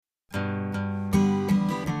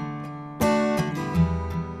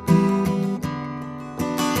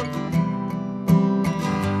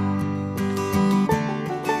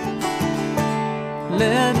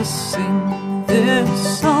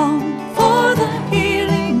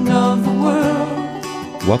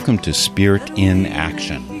Welcome to Spirit in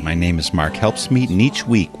Action. My name is Mark Helpsmeet, and each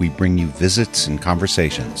week we bring you visits and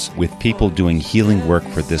conversations with people doing healing work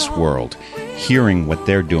for this world, hearing what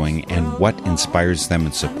they're doing and what inspires them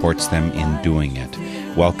and supports them in doing it.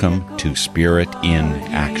 Welcome to Spirit in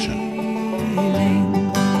Action.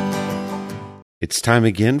 It's time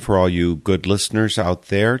again for all you good listeners out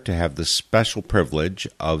there to have the special privilege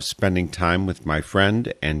of spending time with my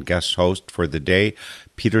friend and guest host for the day,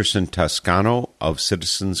 Peterson Toscano of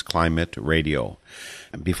Citizens Climate Radio.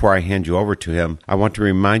 Before I hand you over to him, I want to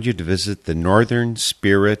remind you to visit the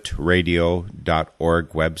northernspiritradio.org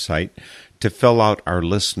website to fill out our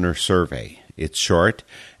listener survey. It's short,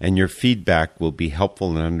 and your feedback will be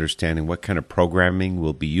helpful in understanding what kind of programming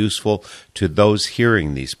will be useful to those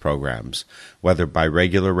hearing these programs, whether by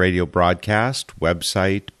regular radio broadcast,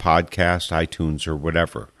 website, podcast, iTunes, or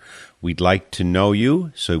whatever. We'd like to know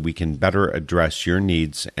you so we can better address your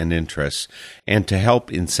needs and interests, and to help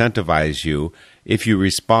incentivize you, if you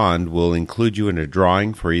respond, we'll include you in a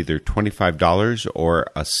drawing for either $25 or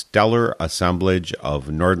a stellar assemblage of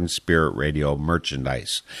Northern Spirit Radio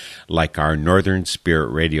merchandise, like our Northern Spirit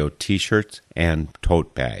Radio t-shirts and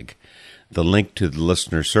tote bag. The link to the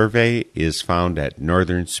listener survey is found at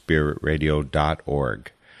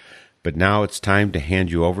northernspiritradio.org. But now it's time to hand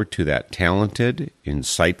you over to that talented,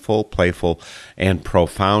 insightful, playful, and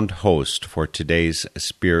profound host for today's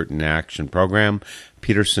Spirit in Action program,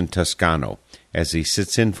 Peterson Toscano, as he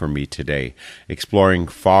sits in for me today, exploring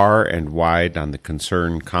far and wide on the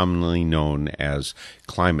concern commonly known as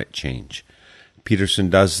climate change. Peterson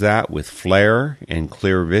does that with flair and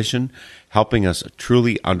clear vision, helping us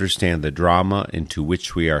truly understand the drama into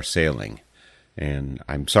which we are sailing. And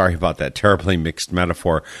I'm sorry about that terribly mixed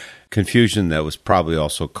metaphor, confusion that was probably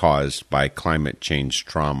also caused by climate change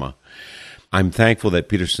trauma. I'm thankful that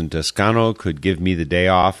Peterson Toscano could give me the day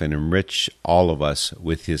off and enrich all of us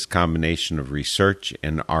with his combination of research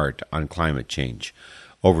and art on climate change.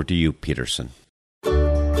 Over to you, Peterson.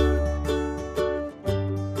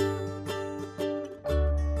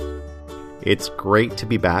 It's great to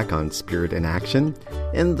be back on Spirit in Action.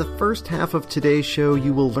 In the first half of today's show,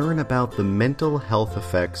 you will learn about the mental health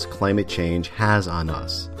effects climate change has on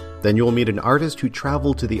us. Then you will meet an artist who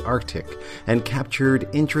traveled to the Arctic and captured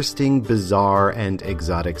interesting, bizarre, and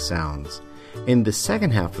exotic sounds. In the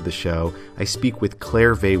second half of the show, I speak with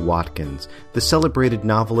Claire Vaye Watkins, the celebrated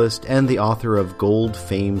novelist and the author of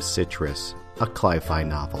Gold-famed Citrus, a Cli-Fi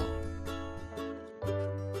novel.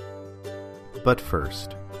 But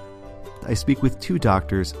first, I speak with two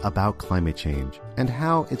doctors about climate change and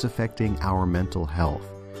how it's affecting our mental health.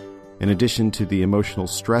 In addition to the emotional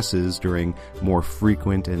stresses during more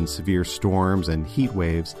frequent and severe storms and heat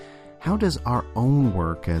waves, how does our own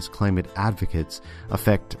work as climate advocates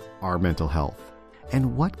affect our mental health?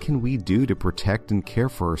 And what can we do to protect and care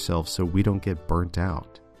for ourselves so we don't get burnt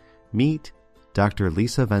out? Meet Dr.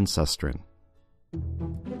 Lisa Van Susteren.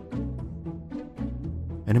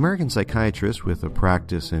 An American psychiatrist with a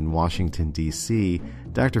practice in Washington, D.C.,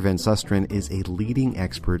 Dr. Van Susteren is a leading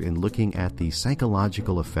expert in looking at the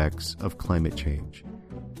psychological effects of climate change.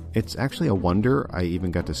 It's actually a wonder I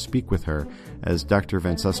even got to speak with her, as Dr.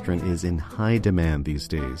 Van Susteren is in high demand these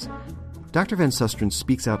days. Dr. Van Susteren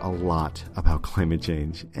speaks out a lot about climate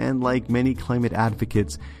change, and like many climate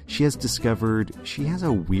advocates, she has discovered she has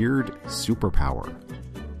a weird superpower.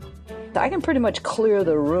 I can pretty much clear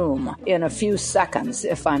the room in a few seconds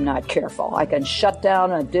if I'm not careful. I can shut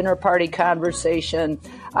down a dinner party conversation.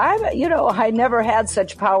 I never had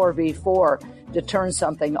such power before to turn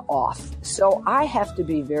something off. So I have to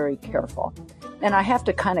be very careful. And I have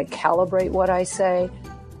to kind of calibrate what I say.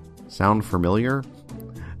 Sound familiar?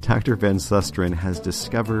 Dr. Van Susteren has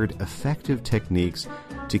discovered effective techniques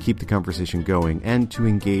to keep the conversation going and to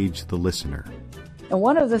engage the listener. And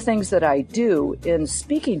one of the things that I do in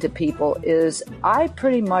speaking to people is I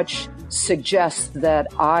pretty much suggest that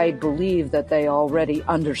I believe that they already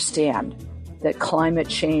understand that climate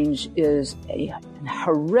change is a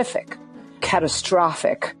horrific,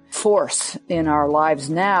 catastrophic force in our lives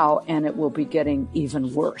now, and it will be getting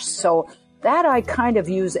even worse. So that I kind of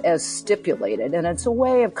use as stipulated, and it's a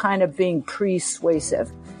way of kind of being persuasive,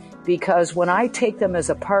 because when I take them as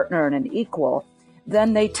a partner and an equal,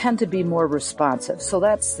 then they tend to be more responsive. So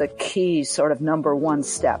that's the key sort of number one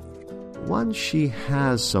step. Once she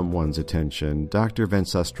has someone's attention, Dr. Van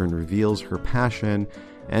Susteren reveals her passion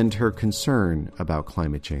and her concern about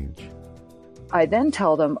climate change. I then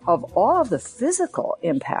tell them of all of the physical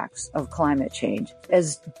impacts of climate change,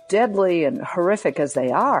 as deadly and horrific as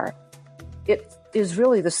they are. It is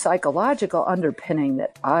really the psychological underpinning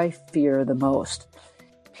that I fear the most.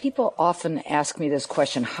 People often ask me this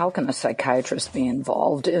question, how can a psychiatrist be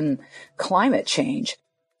involved in climate change?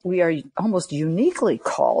 We are almost uniquely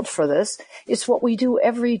called for this. It's what we do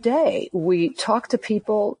every day. We talk to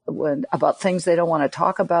people about things they don't want to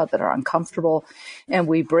talk about, that are uncomfortable, and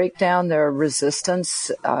we break down their resistance,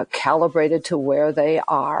 calibrated to where they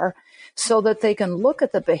are, so that they can look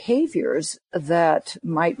at the behaviors that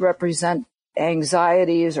might represent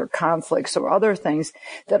anxieties or conflicts or other things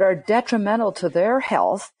that are detrimental to their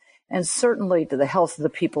health and certainly to the health of the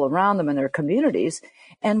people around them and their communities,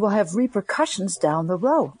 and will have repercussions down the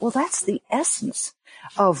road. Well, that's the essence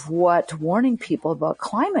of what warning people about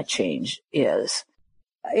climate change is.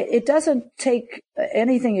 It doesn't take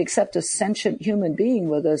anything except a sentient human being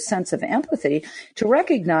with a sense of empathy to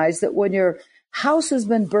recognize that when your house has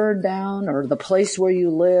been burned down or the place where you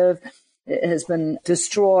live has been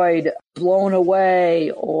destroyed, blown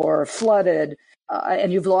away, or flooded,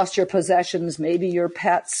 and you've lost your possessions, maybe your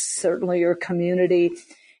pets, certainly your community,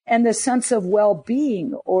 and the sense of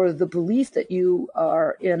well-being or the belief that you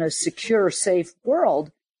are in a secure, safe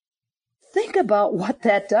world, think about what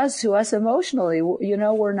that does to us emotionally. You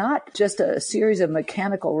know, we're not just a series of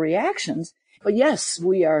mechanical reactions. But yes,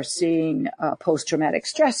 we are seeing post-traumatic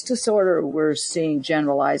stress disorder. We're seeing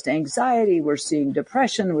generalized anxiety. We're seeing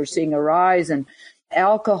depression. We're seeing a rise in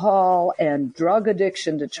alcohol and drug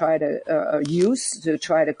addiction to try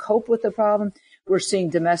to cope with the problem. We're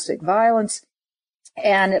seeing domestic violence.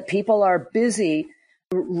 And people are busy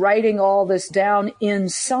writing all this down in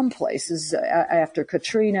some places after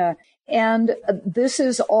Katrina. And this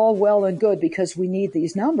is all well and good because we need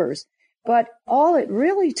these numbers. But all it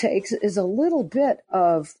really takes is a little bit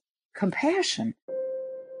of compassion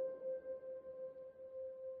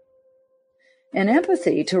and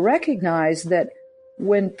empathy to recognize that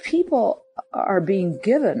when people are being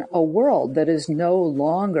given a world that is no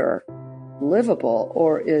longer livable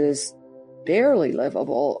or is barely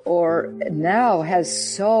livable or now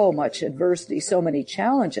has so much adversity, so many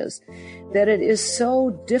challenges, that it is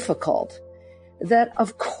so difficult that,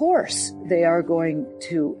 of course, they are going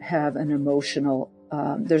to have an emotional,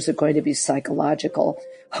 there's going to be psychological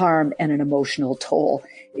harm and an emotional toll.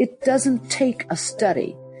 It doesn't take a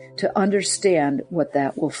study to understand what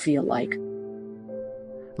that will feel like.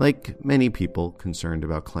 Like many people concerned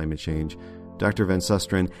about climate change, Dr. Van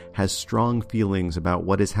Susteren has strong feelings about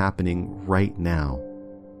what is happening right now.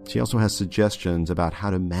 She also has suggestions about how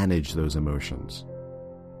to manage those emotions.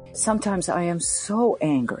 Sometimes I am so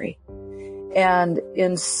angry and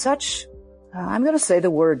in such, I'm going to say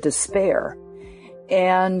the word despair,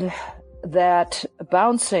 and that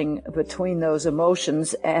bouncing between those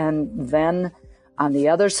emotions, and then on the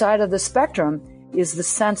other side of the spectrum is the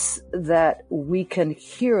sense that we can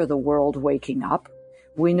hear the world waking up.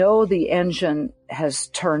 We know the engine has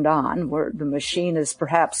turned on, where the machine is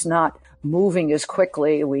perhaps not moving as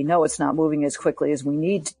quickly. We know it's not moving as quickly as we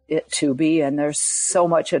need it to be, and there's so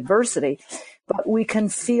much adversity. But we can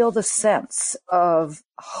feel the sense of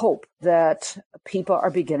hope that people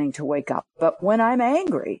are beginning to wake up. But when I'm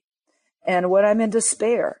angry and when I'm in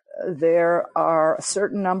despair, there are a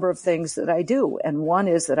certain number of things that I do. And one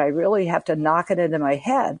is that I really have to knock it into my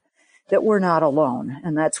head that we're not alone.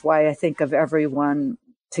 And that's why I think of everyone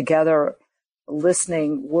together,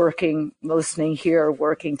 listening here,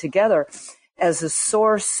 working together as a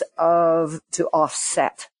source to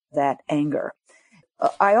offset that anger.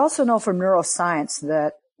 I also know from neuroscience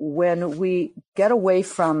that when we get away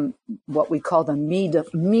from what we call the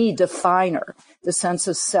me definer, the sense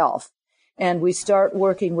of self, and we start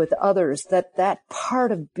working with others, that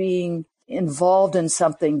part of being involved in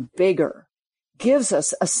something bigger gives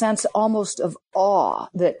us a sense almost of awe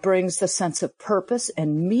that brings the sense of purpose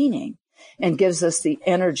and meaning and gives us the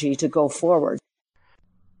energy to go forward.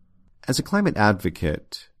 As a climate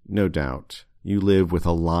advocate, no doubt, you live with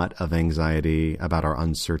a lot of anxiety about our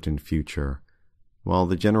uncertain future. While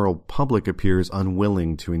the general public appears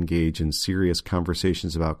unwilling to engage in serious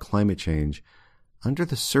conversations about climate change, under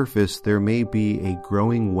the surface there may be a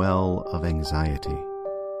growing well of anxiety.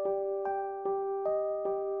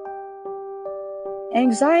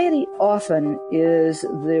 Anxiety often is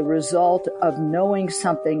the result of knowing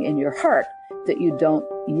something in your heart that you don't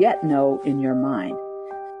yet know in your mind.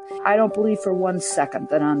 I don't believe for 1 second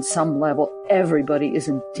that on some level everybody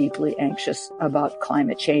isn't deeply anxious about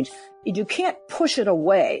climate change. You can't push it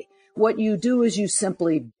away. What you do is you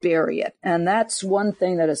simply bury it. And that's one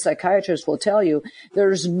thing that a psychiatrist will tell you.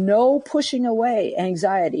 There's no pushing away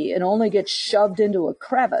anxiety. It only gets shoved into a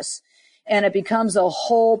crevice, and it becomes a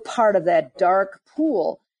whole part of that dark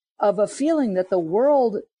pool of a feeling that the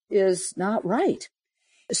world is not right.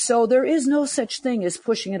 So there is no such thing as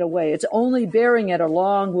pushing it away. It's only bearing it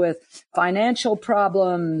along with financial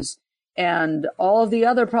problems and all of the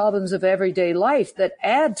other problems of everyday life that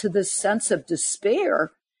add to this sense of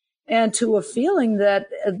despair and to a feeling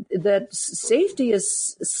that safety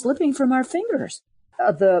is slipping from our fingers.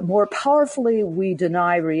 The more powerfully we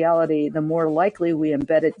deny reality, the more likely we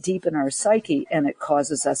embed it deep in our psyche, and it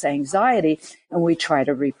causes us anxiety, and we try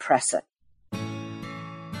to repress it.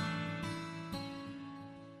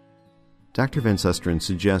 Dr. Van Susteren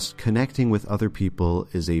suggests connecting with other people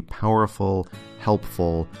is a powerful,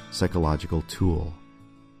 helpful psychological tool.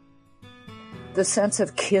 The sense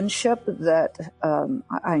of kinship that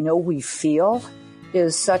I know we feel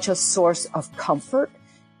is such a source of comfort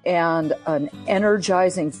and an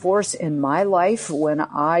energizing force in my life when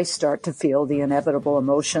I start to feel the inevitable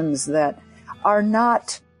emotions that are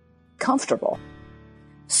not comfortable.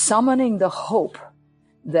 Summoning the hope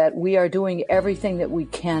that we are doing everything that we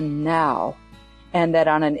can now, and that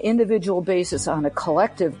on an individual basis, on a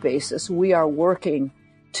collective basis, we are working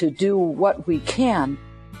to do what we can,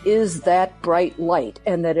 is that bright light,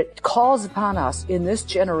 and that it calls upon us in this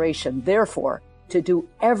generation, therefore, to do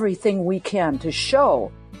everything we can to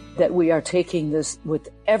show that we are taking this with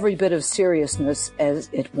every bit of seriousness as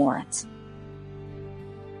it warrants.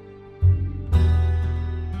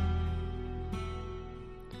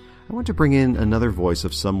 I want to bring in another voice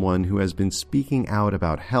of someone who has been speaking out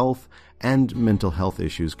about health and mental health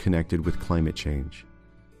issues connected with climate change.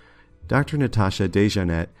 Dr. Natasha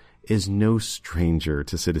DesJarnette is no stranger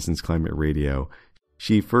to Citizens Climate Radio.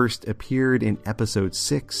 She first appeared in episode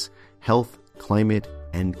 6, Health, Climate,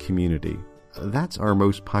 and Community. That's our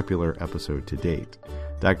most popular episode to date.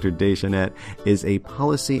 Dr. DesJarnette is a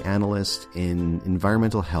policy analyst in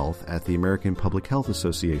environmental health at the American Public Health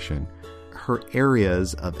Association. Her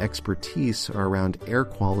areas of expertise are around air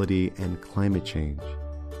quality and climate change.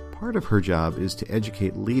 Part of her job is to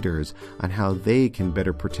educate leaders on how they can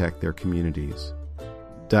better protect their communities.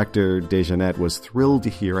 Dr. DesJarnette was thrilled to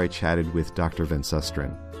hear I chatted with Dr. Van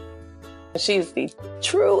Susteren. She's the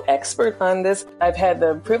true expert on this. I've had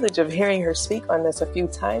the privilege of hearing her speak on this a few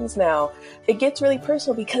times now. It gets really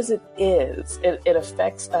personal because it is. It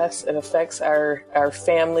affects us. It affects our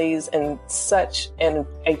families in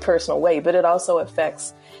a personal way, but it also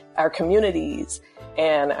affects our communities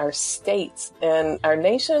and our states and our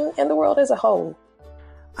nation and the world as a whole.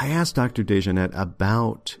 I asked Dr. DesJarnette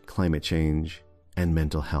about climate change and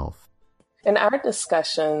mental health. In our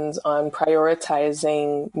discussions on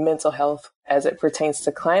prioritizing mental health as it pertains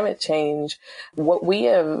to climate change, what we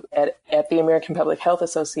have at the American Public Health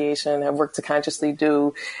Association have worked to consciously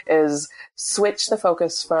do is switch the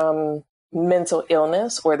focus from mental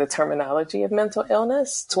illness or the terminology of mental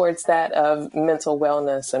illness towards that of mental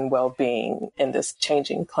wellness and well-being in this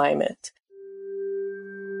changing climate.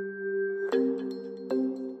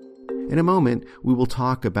 In a moment, we will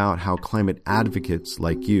talk about how climate advocates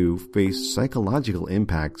like you face psychological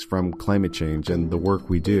impacts from climate change and the work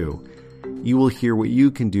we do. You will hear what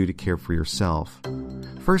you can do to care for yourself.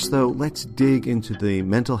 First, though, let's dig into the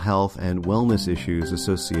mental health and wellness issues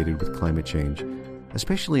associated with climate change,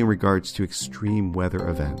 especially in regards to extreme weather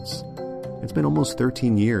events. It's been almost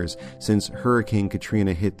 13 years since Hurricane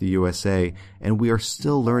Katrina hit the USA, and we are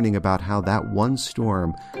still learning about how that one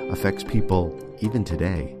storm affects people even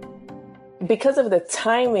today. Because of the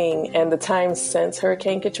timing and the time since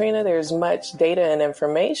Hurricane Katrina, there's much data and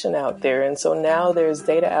information out there. And so now there's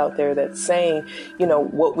data out there that's saying,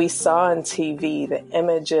 what we saw on TV, the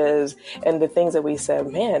images and the things that we said,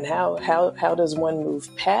 man, how does one move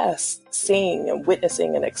past seeing and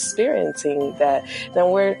witnessing and experiencing that? Then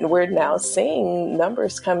we're now seeing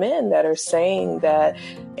numbers come in that are saying that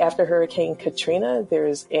after Hurricane Katrina,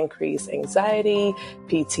 there's increased anxiety,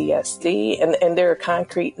 PTSD, and there are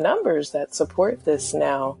concrete numbers that support this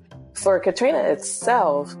now. For Katrina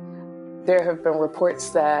itself, there have been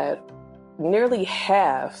reports that nearly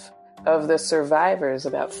half of the survivors,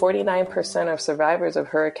 about 49% of survivors of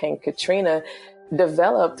Hurricane Katrina,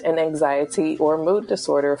 developed an anxiety or mood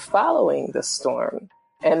disorder following the storm.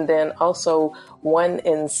 And then also 1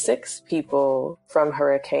 in 6 people from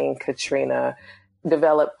Hurricane Katrina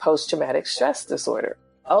developed post-traumatic stress disorder.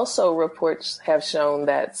 Also, reports have shown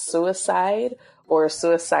that suicide or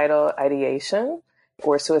suicidal ideation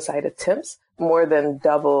or suicide attempts more than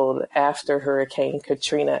doubled after Hurricane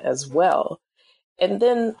Katrina as well. And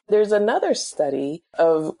then there's another study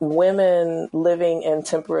of women living in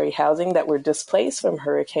temporary housing that were displaced from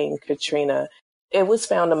Hurricane Katrina. It was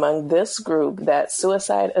found among this group that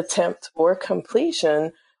suicide attempt or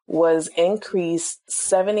completion was increased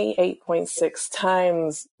 78.6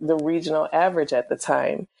 times the regional average at the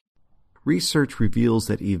time. research reveals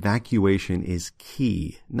that evacuation is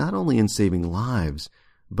key, not only in saving lives,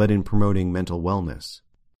 but in promoting mental wellness.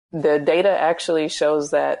 The data actually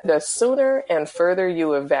shows that the sooner and further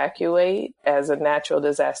you evacuate as a natural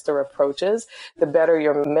disaster approaches, the better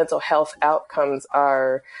your mental health outcomes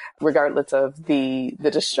are, regardless of the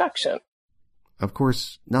destruction. Of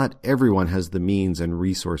course, not everyone has the means and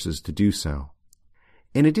resources to do so.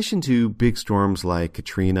 In addition to big storms like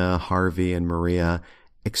Katrina, Harvey, and Maria,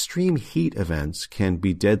 extreme heat events can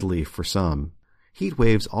be deadly for some. Heat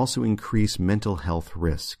waves also increase mental health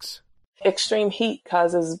risks. Extreme heat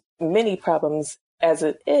causes many problems as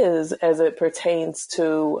it pertains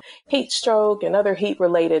to heat stroke and other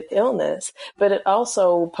heat-related illness, but it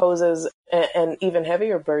also poses an even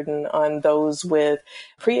heavier burden on those with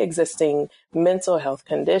pre-existing mental health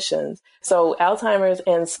conditions. So Alzheimer's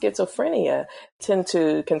and schizophrenia tend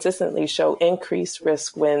to consistently show increased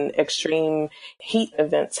risk when extreme heat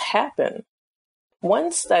events happen.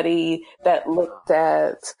 One study that looked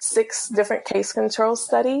at 6 different case control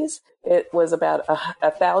studies, it was about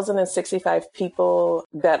 1,065 people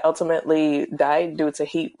that ultimately died due to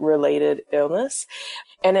heat-related illness.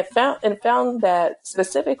 And it found that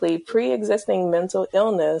specifically pre-existing mental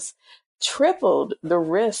illness tripled the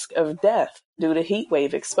risk of death due to heat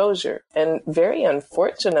wave exposure. And very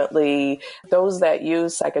unfortunately, those that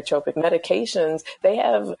use psychotropic medications, they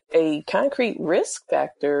have a concrete risk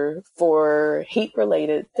factor for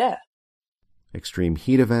heat-related death. Extreme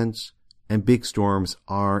heat events and big storms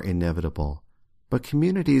are inevitable, but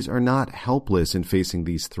communities are not helpless in facing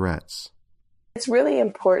these threats. It's really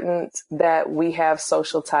important that we have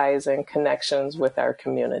social ties and connections with our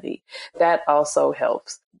community. That also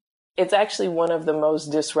helps. It's actually one of the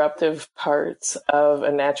most disruptive parts of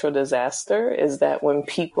a natural disaster is that when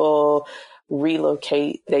people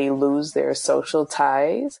relocate, they lose their social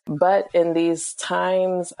ties. But in these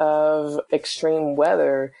times of extreme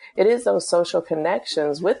weather, it is those social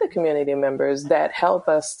connections with the community members that help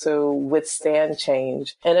us to withstand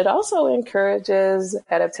change. And it also encourages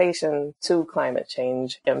adaptation to climate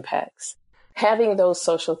change impacts. Having those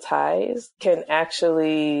social ties can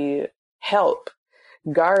actually help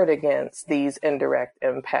guard against these indirect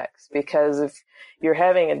impacts, because if you're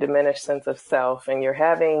having a diminished sense of self and you're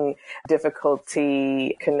having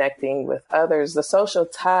difficulty connecting with others, the social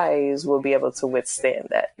ties will be able to withstand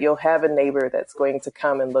that. You'll have a neighbor that's going to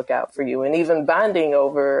come and look out for you, and even bonding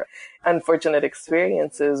over unfortunate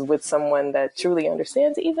experiences with someone that truly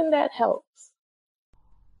understands, even that helps.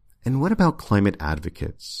 And what about climate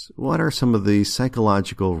advocates? What are some of the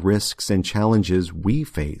psychological risks and challenges we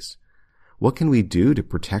face? What can we do to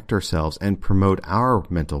protect ourselves and promote our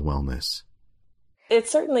mental wellness? It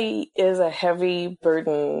certainly is a heavy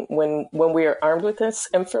burden when we are armed with this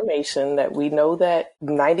information that we know that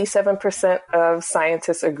 97% of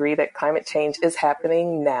scientists agree that climate change is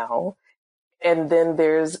happening now. And then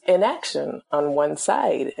there's inaction on one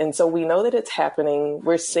side. And so we know that it's happening.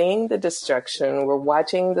 We're seeing the destruction. We're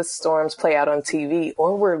watching the storms play out on TV,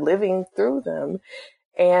 or we're living through them.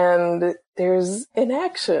 And there's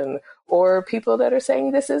inaction, or people that are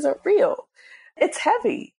saying this isn't real. It's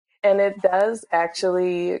heavy. And it does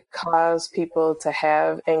actually cause people to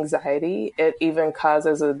have anxiety. It even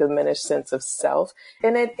causes a diminished sense of self,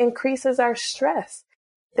 and it increases our stress.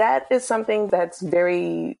 That is something that's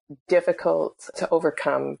very difficult to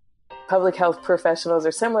overcome. Public health professionals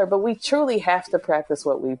are similar, but we truly have to practice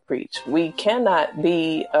what we preach. We cannot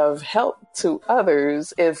be of help to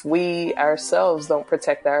others if we ourselves don't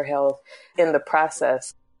protect our health in the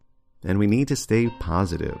process. And we need to stay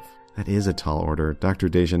positive. That is a tall order. Dr.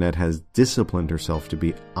 DeJohnette has disciplined herself to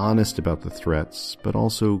be honest about the threats, but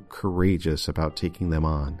also courageous about taking them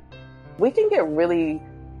on. We can get really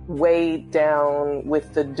weighed down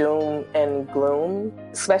with the doom and gloom,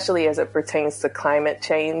 especially as it pertains to climate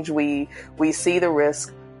change. We see the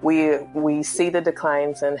risk. We see the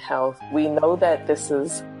declines in health. We know that this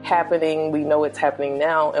is happening. We know it's happening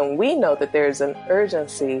now. And we know that there's an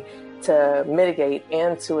urgency to mitigate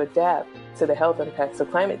and to adapt to the health impacts of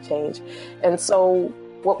climate change. And so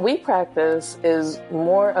what we practice is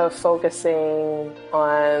more of focusing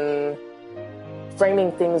on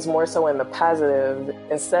framing things more so in the positive,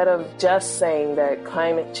 instead of just saying that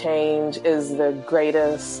climate change is the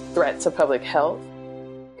greatest threat to public health.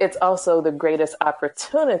 It's also the greatest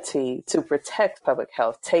opportunity to protect public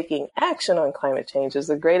health. Taking action on climate change is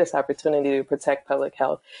the greatest opportunity to protect public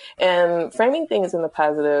health. And framing things in the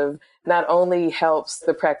positive not only helps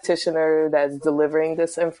the practitioner that's delivering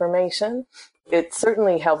this information, it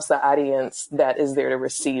certainly helps the audience that is there to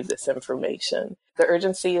receive this information. The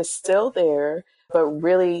urgency is still there, but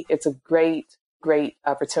really it's a great, great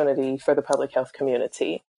opportunity for the public health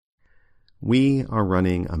community. We are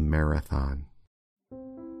running a marathon.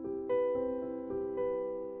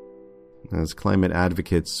 As climate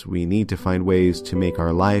advocates, we need to find ways to make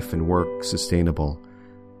our life and work sustainable.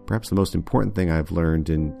 Perhaps the most important thing I've learned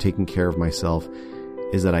in taking care of myself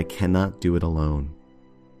is that I cannot do it alone.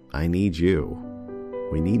 I need you.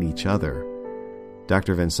 We need each other.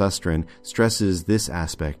 Dr. Van Susteren stresses this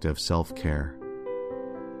aspect of self-care.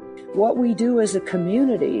 What we do as a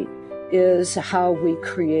community is how we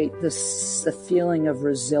create the feeling of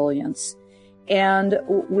resilience. And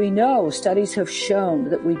we know, studies have shown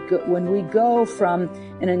that when we go from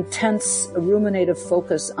an intense ruminative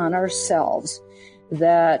focus on ourselves,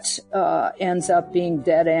 that ends up being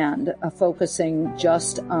dead end, focusing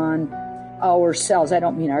just on ourselves. I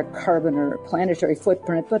don't mean our carbon or planetary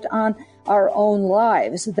footprint, but on our own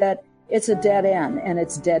lives, that it's a dead end and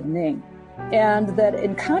it's deadening. And that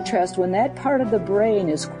in contrast, when that part of the brain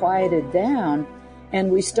is quieted down and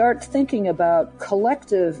we start thinking about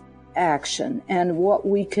collective action and what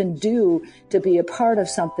we can do to be a part of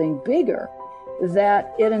something bigger,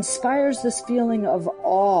 that it inspires this feeling of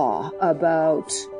awe about